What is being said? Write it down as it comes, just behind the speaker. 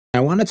I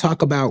want to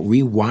talk about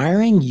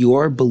rewiring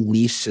your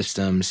belief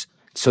systems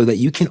so that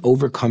you can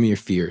overcome your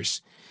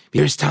fears.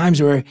 There's times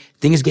where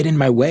things get in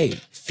my way,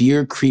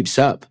 fear creeps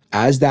up.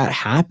 As that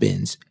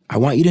happens, I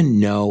want you to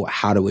know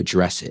how to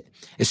address it,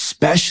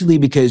 especially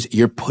because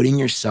you're putting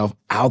yourself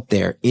out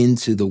there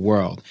into the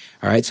world.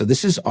 All right. So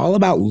this is all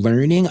about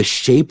learning the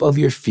shape of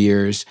your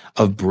fears,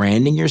 of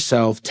branding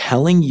yourself,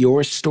 telling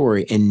your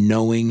story, and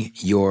knowing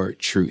your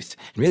truth,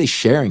 and really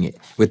sharing it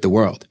with the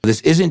world.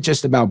 This isn't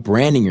just about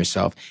branding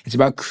yourself. It's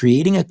about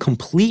creating a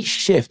complete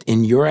shift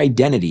in your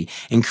identity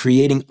and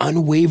creating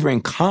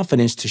unwavering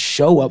confidence to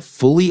show up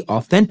fully,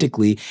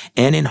 authentically,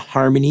 and in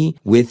harmony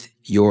with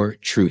your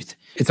truth.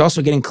 It's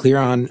also getting clear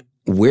on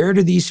where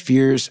do these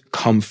fears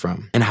come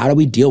from and how do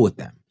we deal with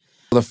them?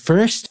 The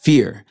first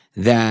fear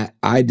that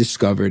I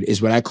discovered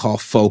is what I call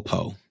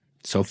FOPO.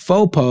 So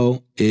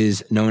FOPO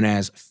is known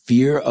as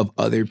fear of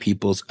other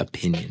people's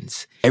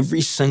opinions.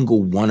 Every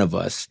single one of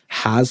us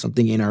has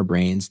something in our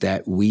brains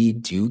that we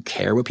do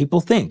care what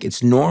people think.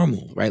 It's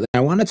normal, right? I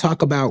want to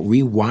talk about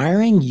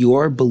rewiring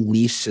your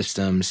belief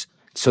systems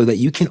so that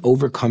you can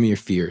overcome your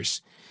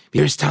fears.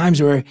 There's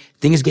times where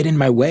things get in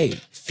my way,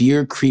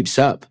 fear creeps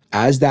up.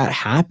 As that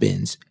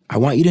happens, I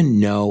want you to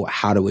know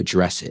how to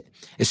address it,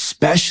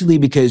 especially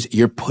because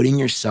you're putting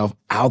yourself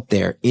out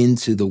there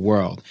into the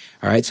world.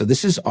 All right. So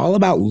this is all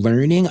about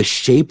learning the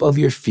shape of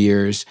your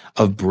fears,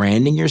 of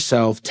branding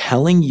yourself,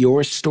 telling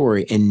your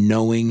story, and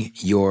knowing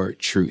your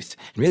truth,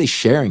 and really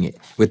sharing it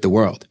with the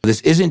world.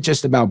 This isn't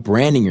just about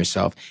branding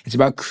yourself. It's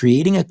about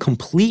creating a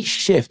complete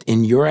shift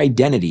in your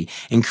identity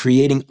and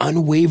creating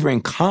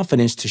unwavering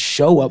confidence to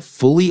show up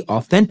fully,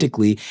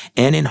 authentically,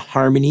 and in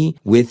harmony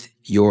with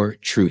your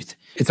truth.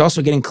 It's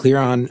also getting clear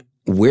on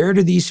where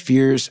do these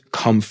fears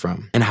come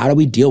from and how do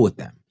we deal with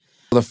them?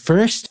 The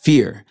first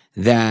fear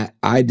that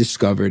I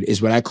discovered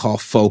is what I call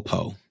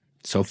FOPO.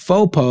 So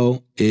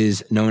FOPO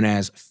is known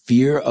as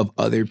fear of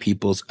other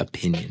people's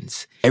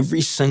opinions.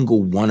 Every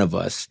single one of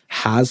us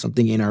has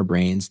something in our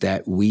brains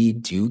that we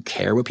do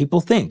care what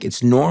people think.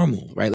 It's normal, right?